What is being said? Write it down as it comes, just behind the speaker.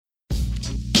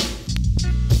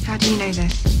How do you know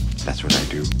this? That's what I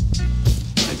do.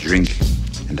 I drink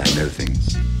and I know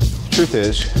things. Truth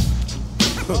is,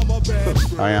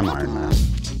 I am Iron Man.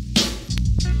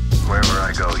 Wherever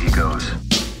I go, he goes.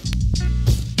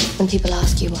 When people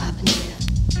ask you what happened here,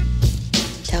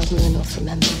 tell them the North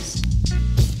remembers.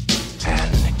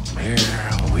 And here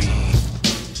we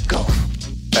go.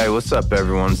 Hey, what's up,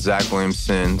 everyone? Zach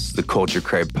Williamson, it's the Culture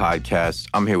Crave Podcast.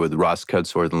 I'm here with Ross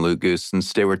Cudsworth and Luke Goose, and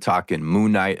today we're talking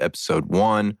Moon Knight, Episode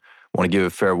 1. I want to give a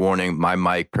fair warning. My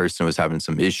mic person was having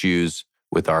some issues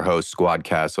with our host,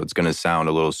 Squadcast, so it's going to sound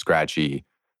a little scratchy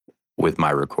with my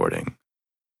recording.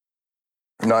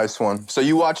 Nice one. So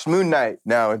you watched Moon Knight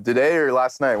now, today or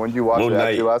last night? When did you watch it?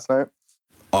 Actually, last night?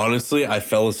 Honestly, I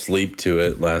fell asleep to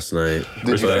it last night.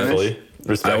 Did you finish?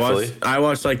 Respectfully. I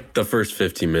watched like the first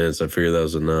 15 minutes. I figured that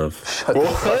was enough. Shut the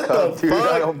fuck up, dude.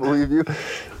 I don't believe you.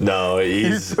 No,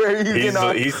 he's serious.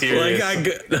 Like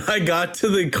I got to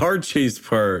the car chase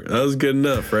part. That was good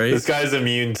enough, right? This guy's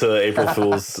immune to April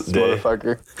Fool's Day.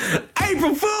 Motherfucker.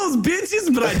 April Fool's,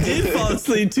 bitches! But I did fall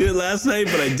asleep to it last night,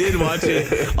 but I did watch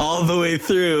it all the way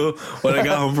through when I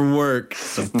got home from work.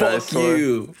 So fuck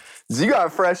you. You got a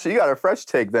fresh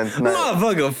take then tonight.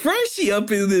 Motherfucker, freshie up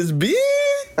in this bitch.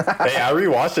 Hey, I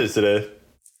rewatched it today.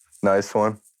 Nice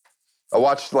one. I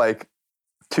watched like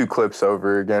 2 clips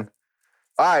over again.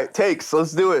 All right, takes.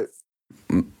 Let's do it.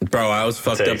 Bro, I was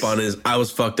fucked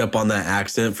up on that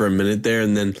accent for a minute there,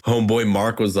 and then homeboy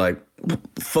Mark was like,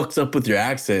 "Fuck's up with your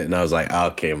accent?" And I was like,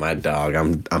 "Okay, my dog,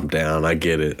 I'm down. I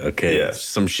get it. Okay, yeah.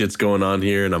 Some shit's going on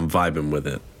here, and I'm vibing with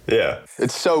it." Yeah,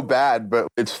 it's so bad, but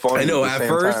it's funny. I know. At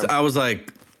first, I was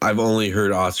like, I've only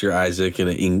heard Oscar Isaac in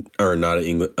an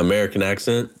American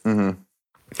accent. Mm-hmm.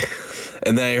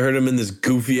 And then I heard him in this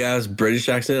goofy ass British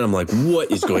accent. I'm like,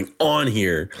 what is going on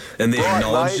here? And they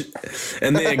acknowledge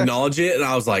it, and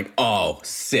I was like, oh,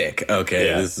 sick.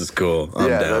 Okay, This is cool. I'm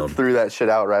down. That threw that shit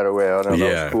out right away. I know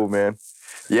that was cool, man.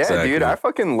 Yeah, exactly. Dude, I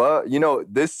fucking love.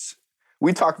 This.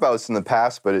 We talked about this in the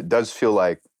past, but it does feel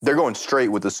like they're going straight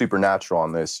with the supernatural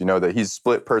on this. That he's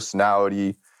split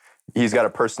personality. He's got a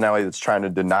personality that's trying to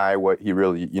deny what he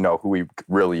really, who he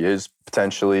really is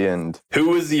potentially. And who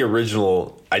was the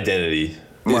original identity?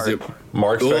 Mark. Is it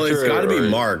Mark Spector? Well, it's got to be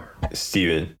Mark.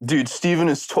 Steven. Dude, Steven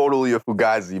is totally a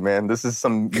Fugazi, man. This is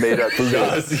some made-up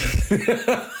Fugazi.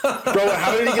 Bro,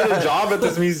 how did he get a job at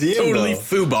this museum? Totally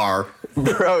Fubar.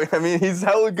 Bro, I mean, he's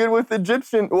hella good with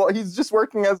Egyptian. Well, he's just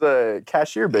working as a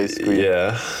cashier, basically.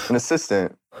 Yeah. An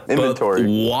assistant. Inventory. But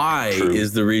why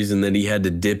is the reason that he had to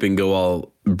dip and go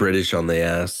all British on the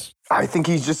ass? I think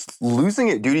he's just losing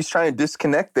it, dude. He's trying to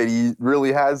disconnect that he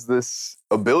really has this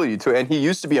ability to. And he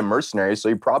used to be a mercenary, so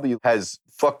he probably has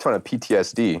fuck ton of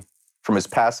PTSD from his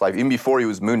past life, even before he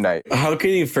was Moon Knight. How can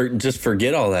he just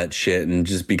forget all that shit and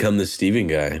just become the Steven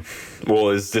guy? Well,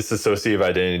 is dissociative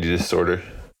identity disorder.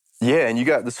 Yeah, and you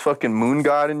got this fucking moon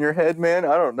god in your head, man.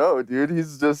 I don't know, dude.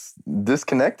 He's just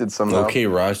disconnected somehow. Okay,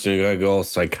 Ross, you gotta go all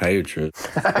psychiatrist.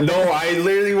 No, I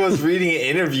literally was reading an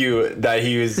interview that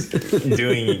he was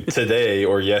doing today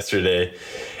or yesterday,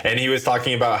 and he was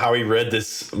talking about how he read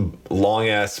this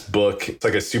long-ass book. It's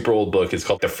like a super old book. It's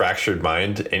called The Fractured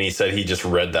Mind, and he said he just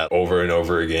read that over and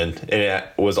over again, and it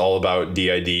was all about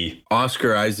DID.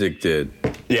 Oscar Isaac did.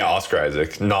 Yeah, Oscar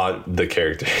Isaac, not the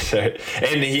character.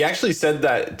 And he actually said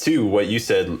that, too. What you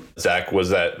said, Zach, was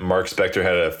that Mark Spector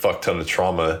had a fuck ton of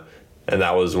trauma, and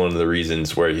that was one of the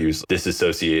reasons where he was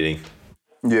disassociating.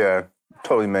 Yeah,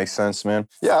 totally makes sense, man.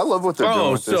 Yeah, I love what they're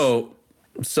doing with this.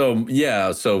 So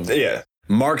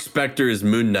Mark Spector is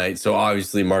Moon Knight, so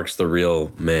obviously Mark's the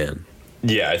real man.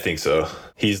 Yeah, I think so.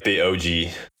 He's the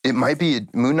OG.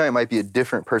 Moon Knight might be a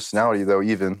different personality, though,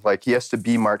 even. Like, he has to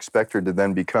be Mark Spector to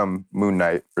then become Moon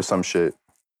Knight or some shit.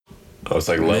 Oh, it's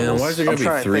like levels. Man, why is there going to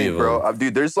be 3 of them? Bro.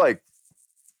 Dude, there's like,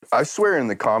 I swear in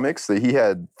the comics that he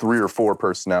had 3 or 4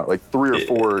 personalities. Like 3 or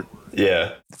 4.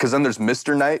 Yeah. Because then there's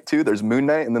Mr. Knight, too. There's Moon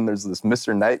Knight, and then there's this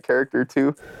Mr. Knight character,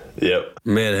 too. Yep.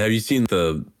 Man, have you seen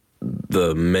the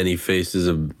Many Faces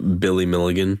of Billy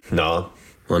Milligan? No.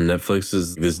 On Netflix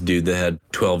is this dude that had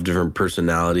 12 different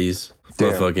personalities.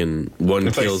 Damn. Fucking one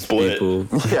it's kills like people.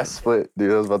 Yeah, Split,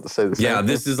 dude. I was about to say this. Yeah,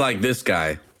 this is like this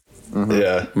guy. Mm-hmm.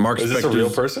 Yeah. Mark Is this a real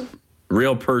person?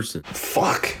 Real person.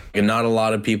 Fuck. And not a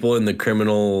lot of people in the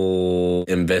criminal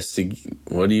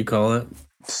what do you call it?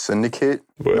 Syndicate?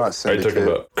 What? Not syndicate. Are you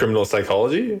talking about criminal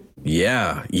psychology?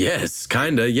 Yeah. Yes.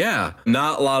 Kinda. Yeah.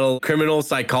 Not a lot of criminal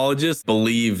psychologists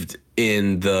believed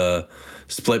in the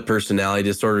split personality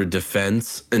disorder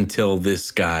defense until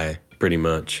this guy, pretty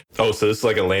much. Oh, so this is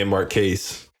like a landmark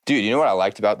case. Dude, you know what I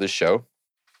liked about this show?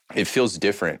 It feels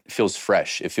different. It feels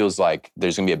fresh. It feels like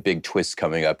there's going to be a big twist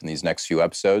coming up in these next few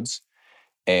episodes.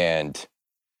 And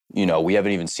you know, we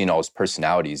haven't even seen all his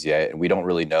personalities yet. And we don't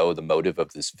really know the motive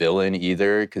of this villain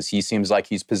either, because he seems like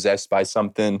he's possessed by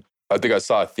something. I think I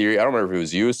saw a theory. I don't remember if it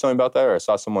was you who was talking about that, or I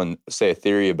saw someone say a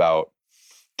theory about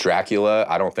Dracula.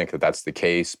 I don't think that that's the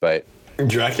case, but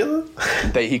Dracula?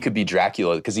 That he could be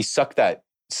Dracula because he sucked that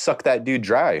dude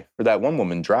dry, or that one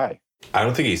woman dry. I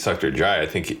don't think he sucked her dry.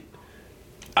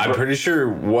 I'm pretty sure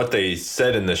what they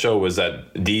said in the show was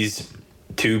that these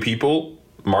two people,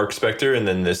 Mark Spector and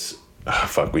then this,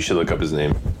 we should look up his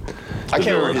name. I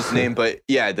can't remember his name, but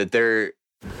yeah, that they're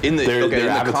in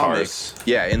the comics.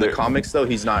 Yeah, in the comics though,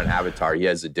 he's not an avatar. He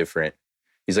has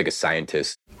he's like a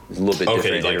scientist. He's a little bit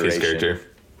different. Okay, like his character.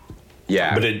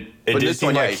 Yeah, but but this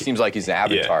one, it seems like he's an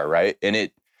avatar, right? And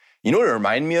you know what it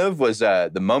reminded me of was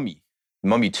the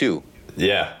Mummy 2.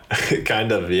 Yeah,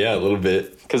 kind of. Yeah, a little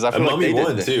bit. Because I feel like Mummy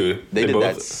 1 too. They did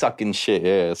that sucking shit.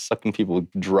 Yeah, sucking people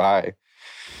dry.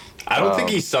 I don't think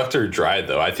he sucked her dry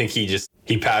though. I think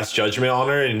he passed judgment on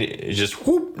her and just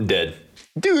whoop, dead.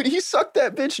 Dude, he sucked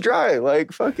that bitch dry,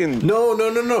 like fucking. No.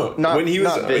 When he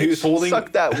was holding,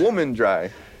 sucked that woman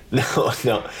dry.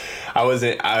 No, I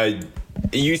wasn't.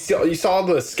 You saw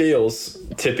the scales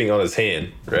tipping on his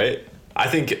hand, right? I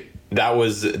think that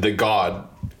was the God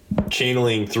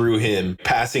channeling through him,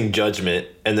 passing judgment,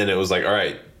 and then it was like, all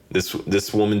right,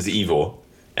 this woman's evil,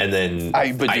 and then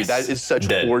dude, that is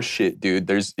such horse shit, dude.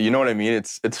 You know what I mean?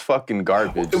 It's fucking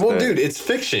garbage. Well, dude, it's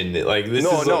fiction. Like this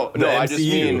is no. I just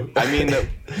mean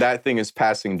that thing is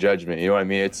passing judgment. You know what I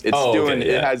mean? It's doing.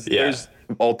 It has. There's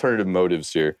alternative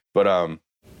motives here, but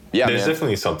yeah, there's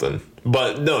definitely something.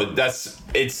 But no, I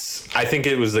think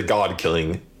it was the God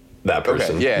killing that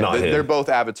person. Okay, yeah, they're both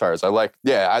avatars.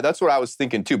 That's what I was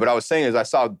thinking too. But I was saying is I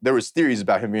saw there was theories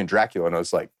about him being Dracula, and I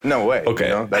was like, no way. Okay,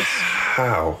 you know, that's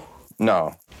how.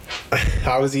 No,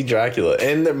 how is he Dracula?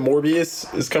 And the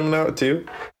Morbius is coming out too.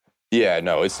 Yeah,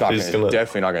 no, it's not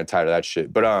definitely not gonna tie to that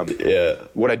shit. But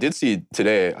what I did see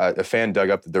today, a fan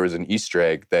dug up that there was an Easter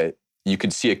egg that you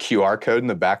could see a QR code in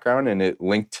the background, and it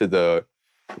linked to the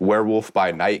Werewolf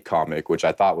by Night comic, which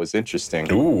I thought was interesting.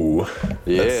 Ooh,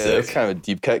 yeah, that's kind of a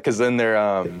deep cut. Because then they're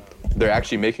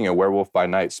actually making a Werewolf by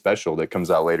Night special that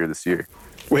comes out later this year.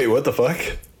 Wait, what the fuck?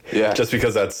 Yeah, just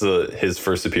because that's his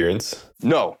first appearance?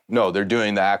 No, they're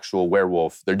doing the actual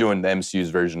werewolf. They're doing the MCU's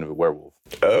version of a werewolf.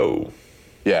 Oh,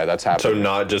 yeah, that's happening. So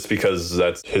not just because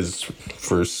that's his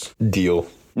first deal.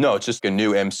 No, it's just a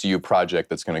new MCU project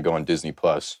that's going to go on Disney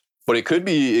Plus. But it could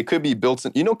be built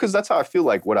in, because that's how I feel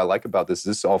like what I like about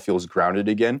this all feels grounded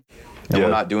again. And we're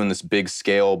not doing this big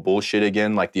scale bullshit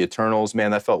again. Like the Eternals,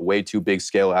 man, that felt way too big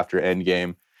scale after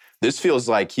Endgame. This feels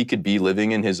like he could be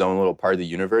living in his own little part of the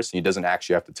universe and he doesn't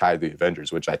actually have to tie to the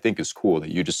Avengers, which I think is cool,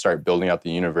 that you just start building out the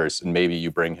universe and maybe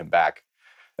you bring him back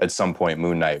at some point,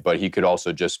 Moon Knight. But he could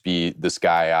also just be this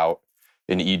guy out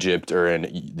in Egypt or in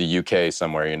the UK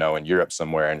somewhere, in Europe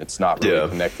somewhere, and it's not really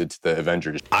connected to the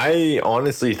Avengers. I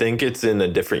honestly think it's in a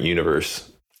different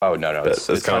universe. Oh, no. That's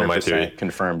kind of my theory.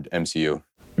 Confirmed MCU.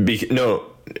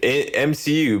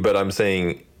 MCU, but I'm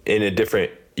saying in a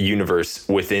different universe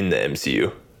within the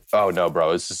MCU. Oh, no,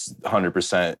 bro. It's just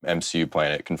 100% MCU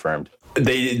planet confirmed.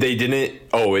 They didn't.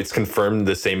 Oh, it's confirmed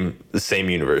the same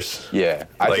universe. Yeah,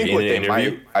 I think what they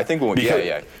might. I think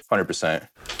 100%.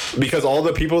 Because all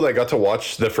the people that got to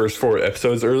watch the first 4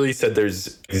 episodes early said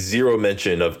there's zero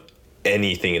mention of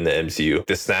anything in the MCU.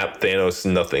 The Snap, Thanos,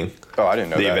 nothing. Oh, I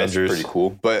didn't know that. The Avengers. That's pretty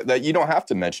cool. But that you don't have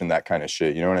to mention that kind of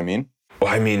shit. You know what I mean?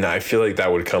 Well, I mean, I feel like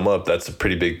that would come up. That's a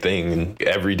pretty big thing, and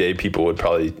everyday people would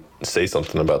probably say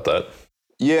something about that.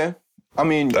 Yeah. I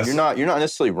mean, you're not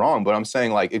necessarily wrong, but I'm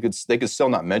saying like they could still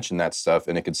not mention that stuff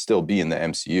and it could still be in the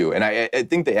MCU. And I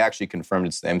think they actually confirmed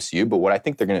it's the MCU, but what I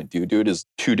think they're going to do, dude, is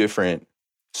 2 different.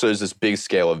 So there's this big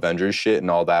scale Avengers shit and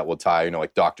all that will tie,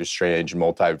 like Doctor Strange,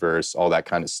 multiverse, all that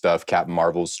kind of stuff. Captain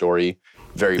Marvel's story,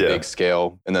 very big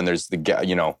scale. And then there's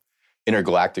the,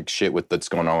 intergalactic shit that's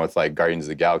going on with like Guardians of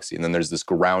the Galaxy. And then there's this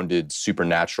grounded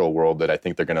supernatural world that I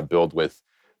think they're going to build with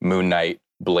Moon Knight,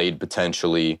 Blade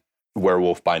potentially,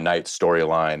 Werewolf by Night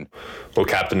storyline. Well,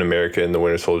 Captain America and the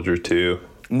Winter Soldier too.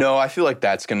 No, I feel like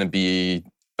that's going to be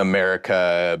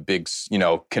America, big,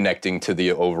 connecting to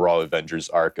the overall Avengers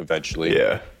arc eventually.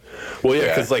 Yeah. Well, yeah,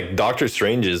 because like Doctor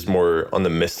Strange is more on the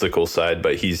mystical side,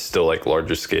 but he's still like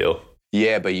larger scale.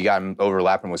 Yeah, but you got him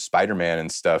overlapping with Spider-Man and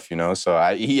stuff,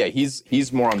 So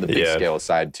he's more on the big scale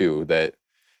side too. That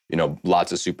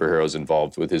lots of superheroes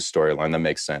involved with his storyline. That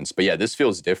makes sense. But yeah, this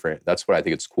feels different. That's what I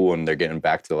think it's cool. And they're getting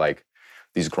back to like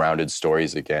these grounded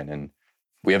stories again. And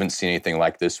we haven't seen anything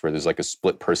like this where there's like a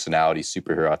split personality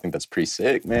superhero. I think that's pretty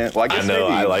sick, man. Well, I guess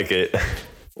I like it.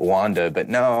 Wanda, but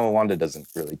no, Wanda doesn't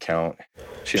really count.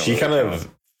 She kind of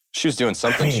She was doing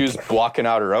something. She was blocking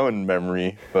out her own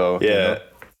memory. So, yeah. You know.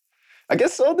 I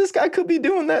guess this guy could be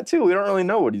doing that too. We don't really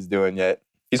know what he's doing yet.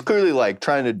 He's clearly like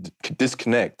trying to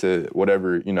disconnect to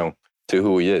whatever, you know, to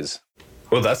who he is.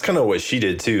 Well, that's kind of what she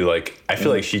did too. Like, I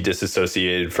feel like she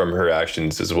disassociated from her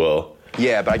actions as well.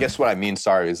 Yeah, but I guess what I mean,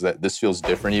 is that this feels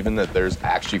different, even that there's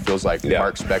actually feels like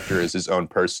Mark Spector is his own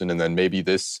person, and then maybe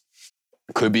this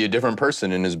could be a different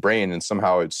person in his brain, and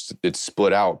somehow it's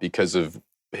split out because of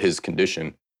his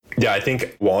condition. Yeah, I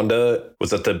think Wanda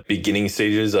was at the beginning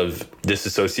stages of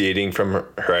disassociating from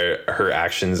her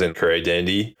actions and her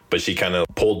identity, but she kind of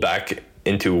pulled back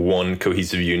into one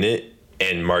cohesive unit.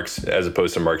 And Mark's, as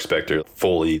opposed to Mark Spector,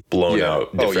 fully blown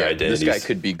out different identities. This guy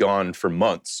could be gone for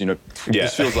months. You know,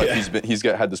 this feels like he's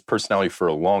had this personality for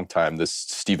a long time. This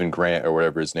Stephen Grant or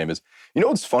whatever his name is. You know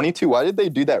what's funny too? Why did they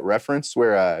do that reference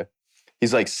where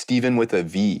he's like Stephen with a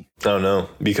V? I don't know,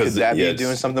 because could that be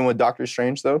doing something with Doctor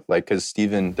Strange though? Like because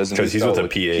Stephen doesn't because he's with a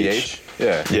PH.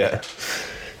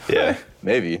 Yeah.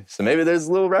 Maybe. So maybe there's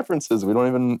little references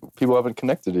people haven't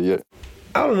connected it yet.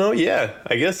 I don't know. Yeah,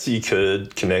 I guess you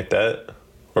could connect that.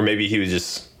 Or maybe he was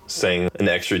just saying an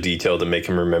extra detail to make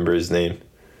him remember his name.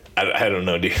 I don't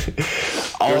know, dude.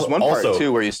 There's one part,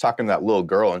 too, where he's talking to that little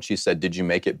girl, and she said, "Did you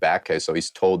make it back?" Okay, so he's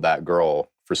told that girl,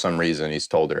 for some reason, he's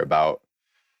told her about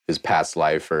his past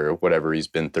life or whatever he's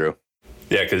been through.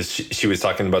 Yeah, because she was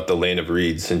talking about the land of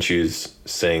reeds, and she was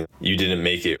saying, "You didn't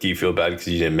make it. Do you feel bad because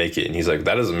you didn't make it?" And he's like,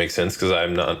 "That doesn't make sense because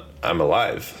I'm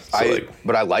alive." So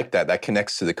but I like that. That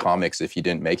connects to the comics if he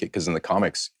didn't make it, because in the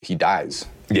comics, he dies.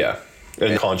 Yeah,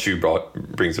 and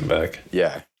Khonshu brings him back.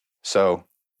 Yeah. So,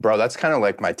 bro, that's kind of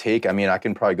like my take. I mean, I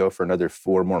can probably go for another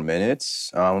 4 more minutes.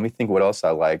 Let me think what else I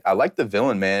like. I like the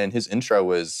villain, man. His intro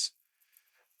was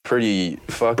pretty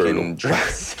fucking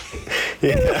dressy.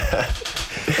 Yeah.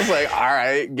 I was like, all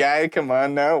right, guy, come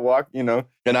on now, walk, you know.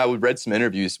 And I read some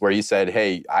interviews where he said,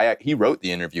 hey, he wrote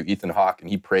the interview, Ethan Hawke, and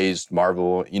he praised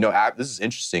Marvel. You know, this is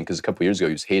interesting because a couple years ago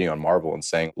he was hating on Marvel and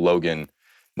saying Logan,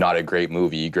 not a great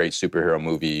movie, great superhero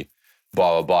movie,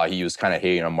 blah, blah, blah. He was kind of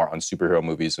hating on superhero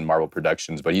movies and Marvel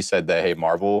productions. But he said that, hey,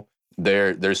 Marvel,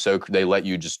 they let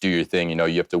you just do your thing. You know,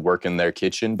 you have to work in their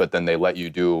kitchen, but then they let you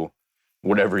do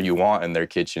whatever you want in their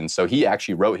kitchen. So he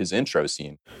actually wrote his intro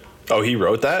scene. Oh, he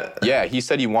wrote that? Yeah, he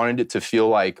said he wanted it to feel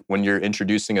like when you're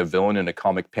introducing a villain in a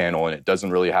comic panel and it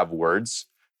doesn't really have words,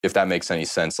 if that makes any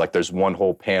sense. Like there's one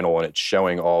whole panel and it's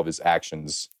showing all of his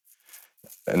actions.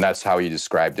 And that's how he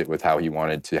described it with how he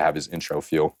wanted to have his intro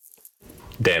feel.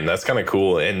 Damn, that's kind of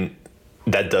cool. And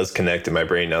that does connect in my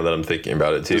brain now that I'm thinking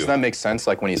about it too. Doesn't that make sense?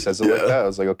 Like when he says it like that, I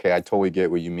was like, okay, I totally get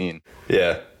what you mean.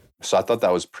 Yeah. So I thought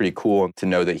that was pretty cool to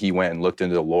know that he went and looked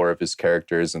into the lore of his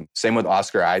characters. And same with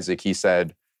Oscar Isaac. He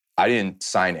said, I didn't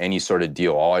sign any sort of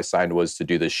deal. All I signed was to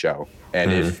do this show.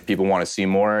 And if people want to see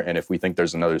more, and if we think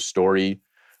there's another story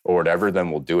or whatever,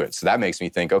 then we'll do it. So that makes me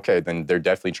think, okay, then they're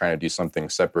definitely trying to do something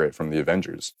separate from the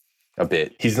Avengers a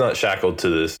bit. He's not shackled to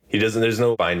this. There's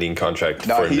no binding contract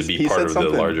for him to be part of the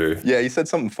larger. Yeah, he said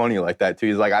something funny like that too.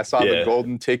 He's like, I saw the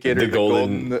golden ticket or the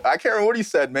golden. I can't remember what he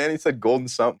said, man. He said golden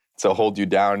something to hold you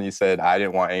down. He said, I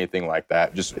didn't want anything like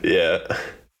that.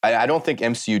 I don't think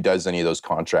MCU does any of those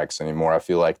contracts anymore. I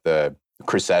feel like the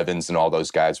Chris Evans and all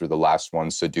those guys were the last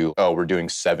ones to do, we're doing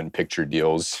 7 picture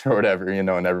deals or whatever, you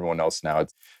know, and everyone else now,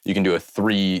 you can do a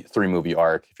three movie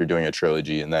arc if you're doing a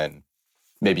trilogy, and then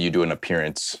maybe you do an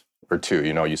appearance or 2,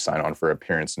 you know, you sign on for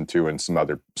appearance and 2 and some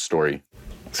other story.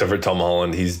 Except for Tom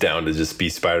Holland, he's down to just be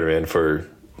Spider-Man for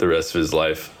the rest of his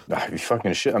life. You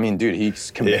fucking shit. I mean, dude,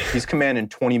 he's commanding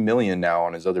 $20 million now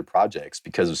on his other projects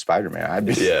because of Spider-Man.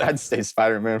 I'd stay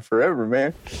Spider-Man forever,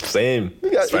 man. Same.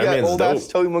 You got old ass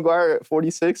Tobey Maguire at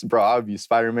 46, bro. I'd be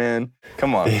Spider-Man.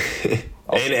 Come on.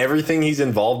 And everything he's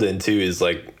involved in too is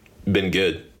like been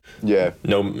good. Yeah.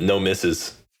 No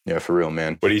misses. Yeah, for real,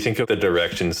 man. What do you think of the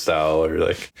direction style, or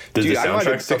like, does the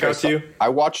soundtrack stick out to you? I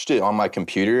watched it on my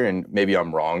computer, and maybe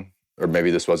I'm wrong, or maybe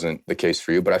this wasn't the case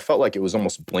for you, but I felt like it was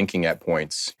almost blinking at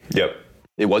points. Yep.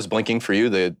 It was blinking for you,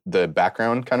 the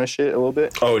background kind of shit a little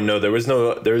bit? Oh, no, there was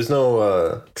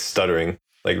no stuttering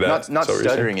like that. Not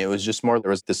stuttering. It was just more, there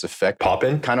was this effect.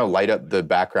 Popping? Kind of light up the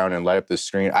background and light up the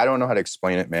screen. I don't know how to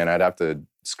explain it, man. I'd have to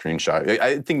screenshot.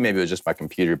 I think maybe it was just my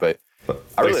computer, but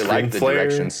I really liked the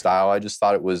direction style. I just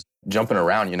thought it was jumping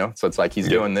around, you know? So it's like he's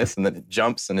doing this and then it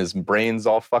jumps and his brain's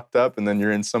all fucked up and then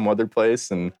you're in some other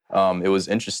place. And it was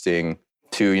interesting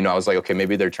too. You know, I was like, okay,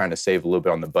 maybe they're trying to save a little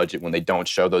bit on the budget when they don't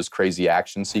show those crazy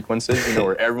action sequences, you know,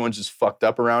 where everyone's just fucked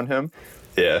up around him.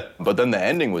 Yeah. But then the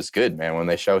ending was good, man. When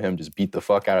they show him just beat the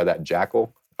fuck out of that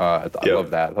jackal. I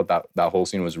love that. I thought that whole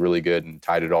scene was really good and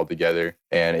tied it all together.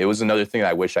 And it was another thing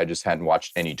that I wish I just hadn't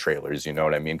watched any trailers, you know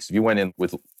what I mean? Because if you went in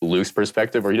with Luke's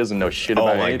perspective where he doesn't know shit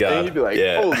about anything, God. You'd be like,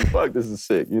 holy fuck, this is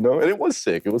sick, you know? And it was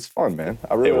sick. It was fun, man.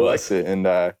 I really liked it. And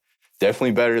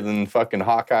definitely better than fucking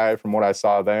Hawkeye from what I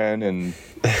saw then. And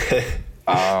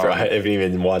Bro, I haven't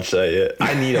even watched that yet.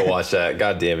 I need to watch that.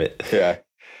 God damn it. Yeah.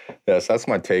 Yes, that's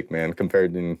my take, man,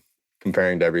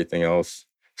 comparing to everything else.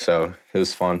 So it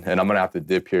was fun. And I'm going to have to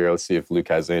dip here. Let's see if Luke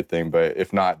has anything. But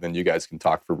if not, then you guys can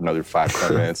talk for another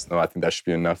 5-10 minutes. No, I think that should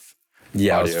be enough.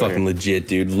 Yeah, it was fucking legit,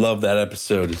 dude. Love that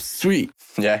episode. It's sweet.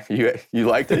 Yeah, you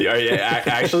liked it? Yeah,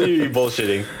 actually, you're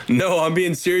bullshitting. No, I'm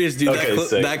being serious, dude. Okay,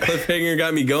 that cliffhanger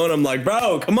got me going. I'm like,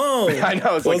 bro, come on. I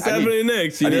know. It's what's happening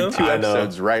next? You know? Need 2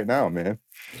 episodes right now, man.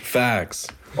 Facts.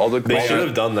 They should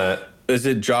have done that. Is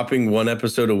it dropping 1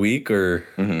 episode a week or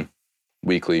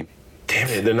weekly? Damn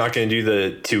it, they're not going to do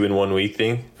the 2 in 1 week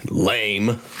thing?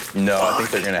 Lame. No, I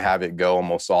think they're going to have it go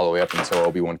almost all the way up until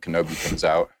Obi-Wan Kenobi comes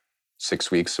out.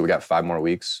 6 weeks, so we got 5 more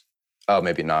weeks. Oh,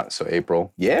 maybe not. So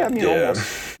April. Yeah, I mean,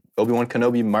 almost. Obi-Wan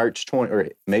Kenobi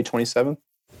May 27th.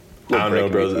 I don't know,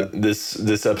 bro.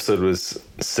 This episode was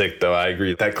sick, though. I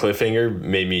agree. That cliffhanger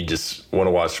made me just want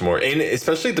to watch more. And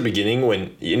especially at the beginning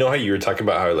when, you know how you were talking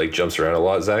about how it like jumps around a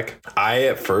lot, Zach? I,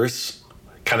 at first,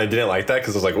 kind of didn't like that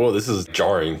because I was like, whoa, this is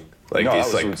jarring. Like, no,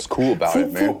 it's like what's cool about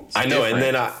it, man. I know, and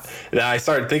then I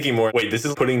started thinking more. Wait, this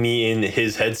is putting me in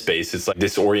his headspace. It's like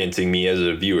disorienting me as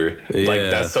a viewer. Yeah. Like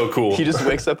that's so cool. He just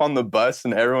wakes up on the bus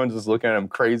and everyone's just looking at him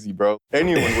crazy, bro.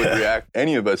 Anyone would react.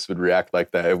 Any of us would react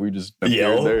like that if we just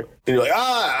yell there. And you're like,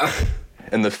 ah.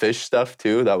 And the fish stuff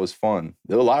too, that was fun.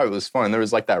 A lot of it was fun. There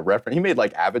was like that reference. He made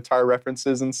like Avatar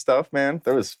references and stuff, man.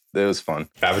 It was fun.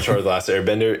 Avatar: The Last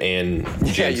Airbender and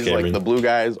James Cameron. Like the blue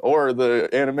guys or the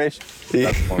animation.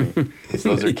 That's funny.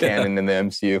 Those are canon in the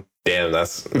MCU. Damn,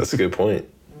 that's a good point.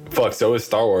 Fuck, so is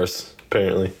Star Wars,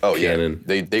 apparently. Oh, canon.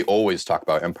 Yeah. They always talk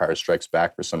about Empire Strikes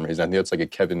Back for some reason. I think it's like a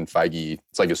Kevin Feige,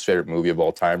 it's like his favorite movie of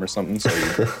all time or something. So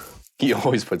he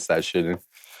always puts that shit in.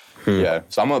 Yeah.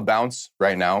 So I'm going to bounce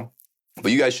right now.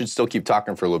 But you guys should still keep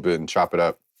talking for a little bit and chop it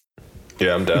up.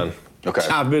 Yeah, I'm down. Okay.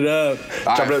 Chop it up.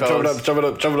 Chop it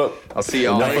up. I'll see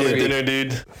y'all next week. Dinner,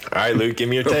 dude. All right, Luke, give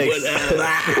me your takes. Dad's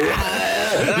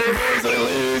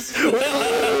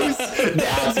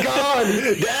gone.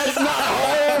 Dad's not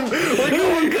home. We're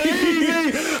going crazy.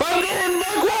 I'm going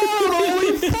backward.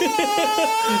 Holy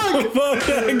fuck. Fuck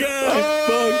that guy.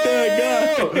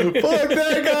 Fuck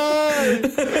that guy.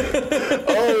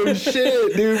 Oh,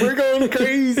 shit, dude. We're going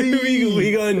crazy.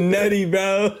 We going nutty,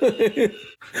 bro.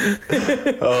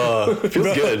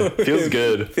 Feels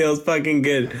good. Feels fucking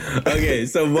good. Okay,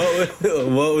 so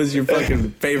what was your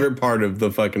fucking favorite part of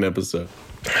the fucking episode?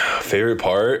 Favorite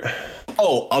part?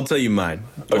 Oh, I'll tell you mine.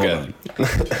 Okay.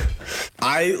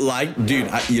 I liked, dude,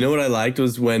 you know what I liked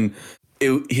was when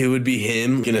it would be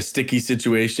him in a sticky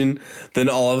situation, then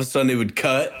all of a sudden it would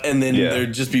cut, and then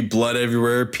there'd just be blood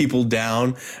everywhere, people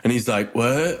down, and he's like,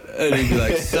 what? And he'd be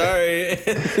like, sorry.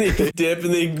 And he'd dip,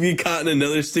 and they'd be caught in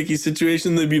another sticky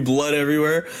situation, there'd be blood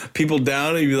everywhere, people down,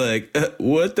 and he'd be like,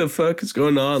 what the fuck is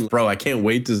going on? Bro, I can't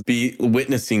wait to be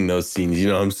witnessing those scenes, you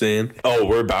know what I'm saying? Oh,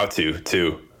 we're about to,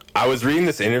 too. I was reading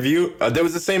this interview. There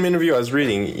was the same interview I was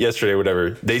reading yesterday,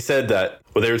 whatever. They said that,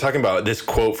 well, they were talking about this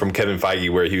quote from Kevin Feige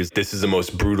where he was, this is the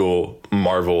most brutal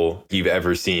Marvel you've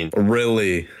ever seen.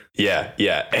 Really? Yeah.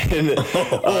 And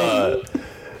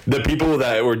the people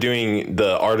that were doing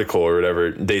the article or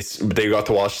whatever, they got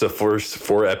to watch the first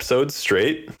 4 episodes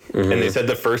straight. Mm-hmm. And they said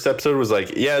the first episode was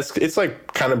like, yeah, it's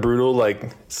like kind of brutal. Like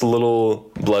it's a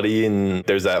little bloody. And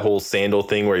there's that whole sandal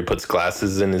thing where he puts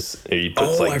glasses in his, he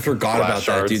puts I forgot about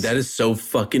that, dude. That is so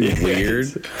fucking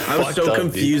weird. I was so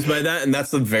confused by that. And that's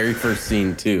the very first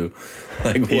scene too.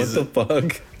 Like, what the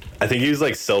fuck? I think he was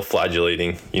like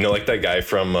self-flagellating. You know, like that guy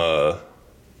from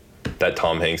that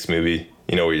Tom Hanks movie.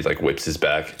 You know, where he like whips his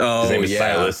back. Oh, his name is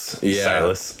Silas. Yeah.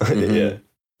 Silas. Mm-hmm. Yeah.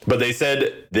 But they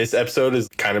said this episode is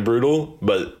kind of brutal,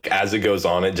 but as it goes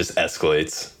on, it just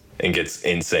escalates and gets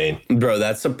insane. Bro,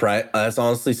 that's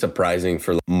honestly surprising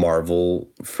for the Marvel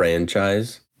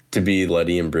franchise to be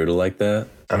bloody and brutal like that.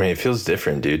 I mean, it feels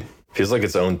different, dude. It feels like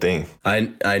its own thing.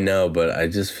 I know, but I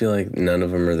just feel like none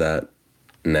of them are that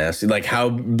nasty. Like, how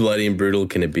bloody and brutal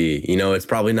can it be? You know, it's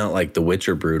probably not like The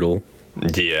Witcher brutal.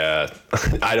 Yeah,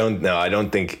 I don't know. I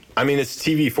don't think. I mean, it's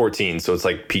TV-14, so it's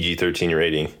like PG-13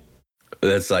 rating.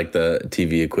 That's like the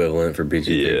TV equivalent for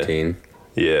PG-13.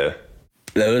 Yeah.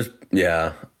 That was,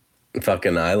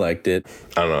 fucking, I liked it.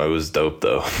 I don't know. It was dope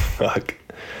though. Fuck.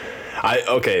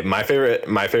 My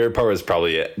favorite part was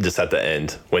probably just at the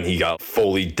end when he got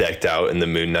fully decked out in the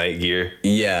Moon Knight gear.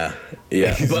 Yeah.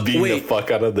 Yeah, he's beating the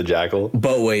fuck out of the jackal.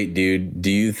 But wait, dude,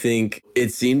 do you think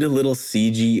it seemed a little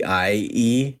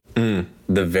CGI-y?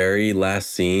 The very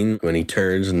last scene when he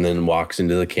turns and then walks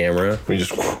into the camera. We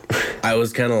just. I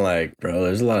was kind of like, bro,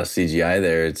 there's a lot of CGI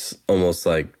there. It's almost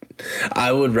like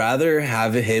I would rather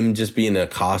have him just be in a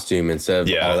costume instead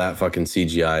of all that fucking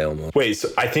CGI almost. Wait, so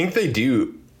I think they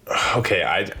do. Okay,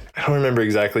 I don't remember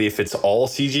exactly if it's all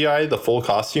CGI, the full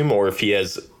costume, or if he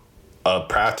has a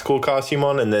practical costume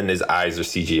on and then his eyes are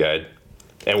CGI'd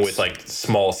and with like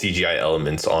small CGI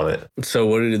elements on it. So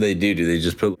what do they do? Do they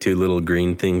just put 2 little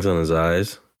green things on his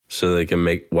eyes so they can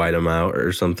white them out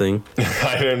or something?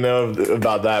 I don't know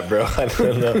about that, bro. I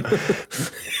don't know.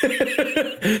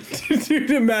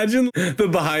 Dude, imagine the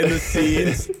behind the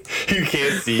scenes. You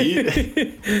can't see.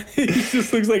 He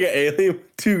just looks like an alien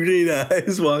with 2 green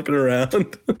eyes walking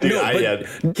around.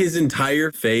 Dude, his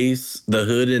entire face, the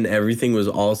hood and everything was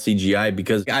all CGI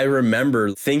because I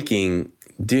remember thinking,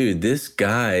 dude, this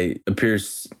guy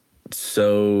appears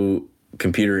so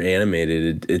computer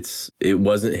animated. It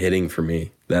wasn't hitting for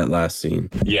me, that last scene.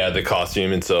 Yeah, the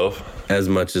costume itself. As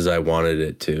much as I wanted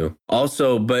it to.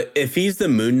 Also, but if he's the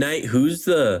Moon Knight, who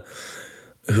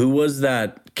was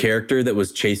that character that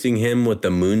was chasing him with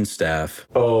the moon staff?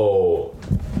 Oh,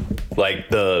 like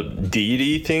the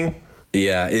deity thing?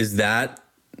 Yeah, is that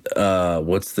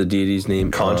what's the deity's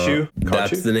name? Khonshu?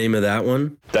 That's the name of that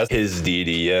one? That's his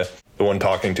deity, yeah. The one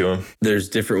talking to him. There's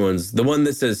different ones. The one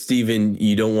that says, Steven,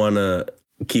 you don't want to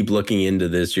keep looking into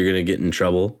this. You're going to get in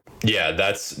trouble. Yeah,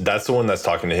 that's the one that's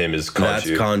talking to him is Khonshu. That's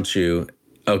Khonshu.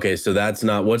 Okay, so that's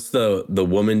not... What's the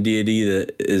woman deity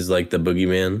that is like the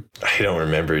boogeyman? I don't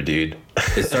remember, dude.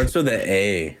 It starts with an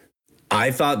A.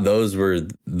 I thought those were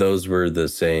the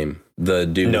same. The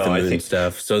dude with the moon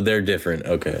stuff. So they're different.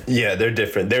 Okay. Yeah, they're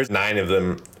different. There's 9 of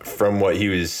them from what he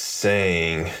was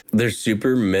saying. They're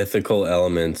super mythical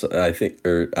elements. I think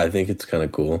it's kind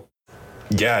of cool.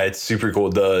 Yeah, it's super cool.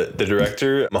 The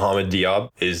director, Mohamed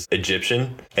Diab, is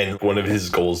Egyptian, and one of his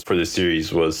goals for the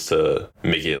series was to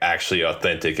make it actually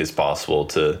authentic as possible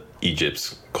to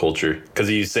Egypt's culture. Because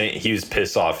he was saying he was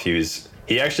pissed off.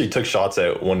 He actually took shots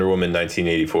at Wonder Woman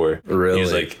 1984. Really? He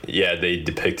was like, yeah, they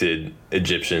depicted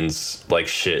Egyptians like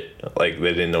shit. Like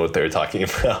they didn't know what they were talking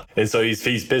about. And so he's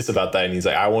pissed about that. And he's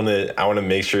like, I want to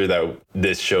make sure that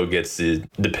this show gets the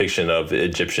depiction of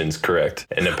Egyptians correct.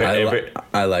 And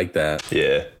I like that.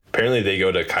 Yeah. Apparently they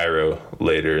go to Cairo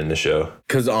later in the show.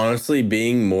 Because honestly,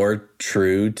 being more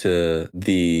true to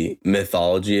the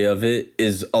mythology of it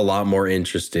is a lot more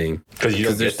interesting. Because you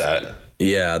don't get that.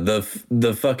 Yeah,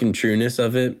 the fucking trueness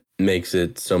of it makes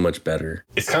it so much better.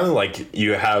 It's kind of like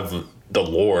you have the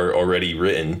lore already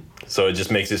written, so it just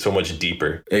makes it so much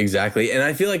deeper. Exactly. And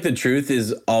I feel like the truth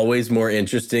is always more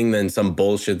interesting than some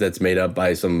bullshit that's made up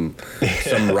by some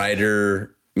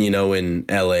writer, in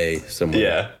LA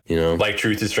somewhere. Yeah. Like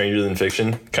truth is stranger than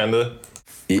fiction, kind of.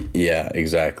 Yeah,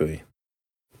 exactly.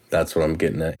 That's what I'm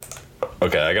getting at.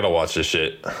 Okay, I gotta watch this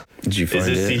shit. Did you find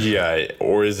it? Is this CGI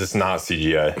or is this not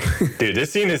CGI? Dude,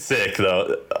 this scene is sick,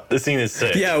 though. This scene is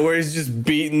sick. Yeah, where he's just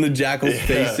beating the jackal's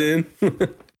face in.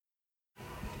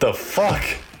 The fuck?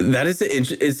 That is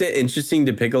it's an interesting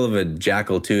depiction of a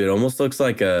jackal, too. It almost looks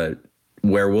like a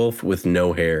werewolf with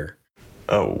no hair.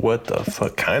 Oh, what the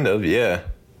fuck? Kind of, yeah.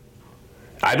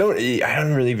 I don't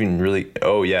really...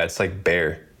 Oh, yeah, it's like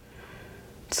bear.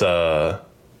 It's,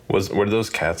 what are those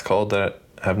cats called that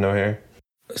have no hair?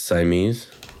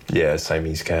 Siamese? Yeah,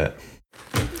 Siamese cat.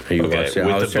 Are you watching?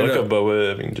 With the book of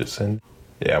Boba, I can just send.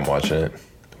 Yeah, I'm watching it.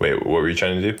 Wait, what were you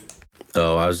trying to do?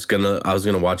 Oh, I was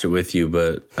gonna watch it with you,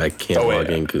 but I can't log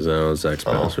in because I know Zach's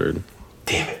password.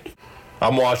 Damn it!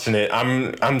 I'm watching it.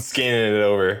 I'm scanning it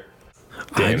over.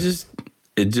 Damn.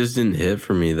 It just didn't hit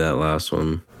for me, that last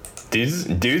one.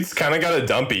 Dude's kind of got a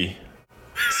dumpy.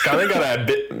 He's kind of got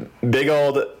a big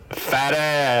old fat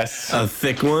ass. A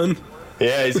thick one?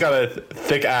 Yeah, he's got a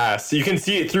thick ass. You can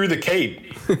see it through the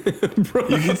cape. Bro,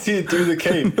 you can see it through the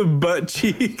cape. The butt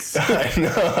cheeks. I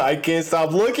know. I can't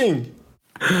stop looking.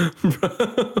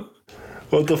 Bro.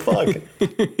 What the fuck?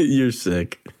 You're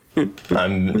sick.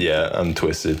 I'm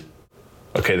twisted.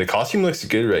 Okay, the costume looks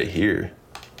good right here.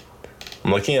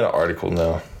 I'm looking at an article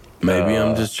now. Maybe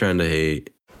I'm just trying to hate.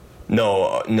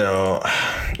 No.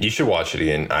 You should watch it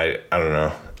again. I don't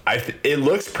know. It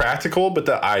looks practical, but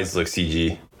the eyes look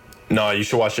CG. No, you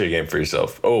should watch it again for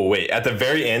yourself. Oh, wait. At the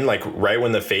very end, like right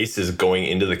when the face is going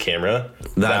into the camera.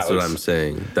 That's what I'm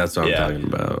saying. That's what I'm talking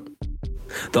about.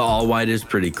 The all white is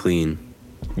pretty clean.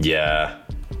 Yeah.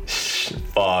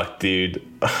 Fuck, dude.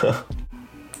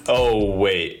 Oh,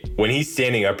 wait. When he's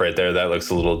standing up right there, that looks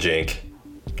a little jank.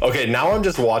 Okay, now I'm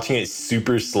just watching it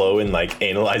super slow and like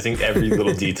analyzing every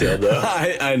little detail though.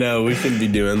 I know, we shouldn't be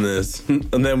doing this.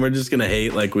 And then we're just going to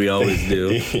hate like we always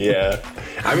do. Yeah.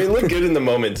 I mean, look good in the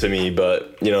moment to me,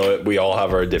 but you know, we all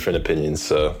have our different opinions,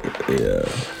 so yeah.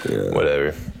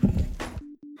 Whatever.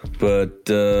 But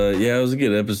yeah, it was a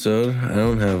good episode. I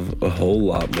don't have a whole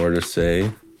lot more to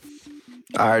say.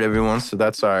 All right, everyone. So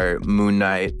that's our Moon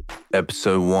Knight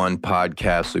episode 1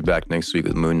 podcast. We'll be back next week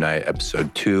with Moon Knight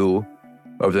episode 2.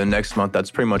 Over the next month, that's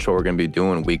pretty much what we're going to be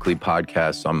doing, weekly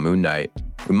podcasts on Moon Knight.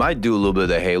 We might do a little bit of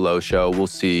the Halo show. We'll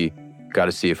see. Got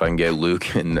to see if I can get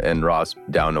Luke and Ross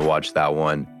down to watch that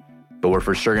one. But we're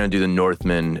for sure going to do the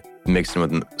Northman mixing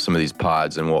with some of these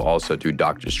pods, and we'll also do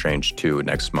Doctor Strange 2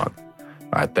 next month.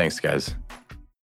 All right, thanks, guys.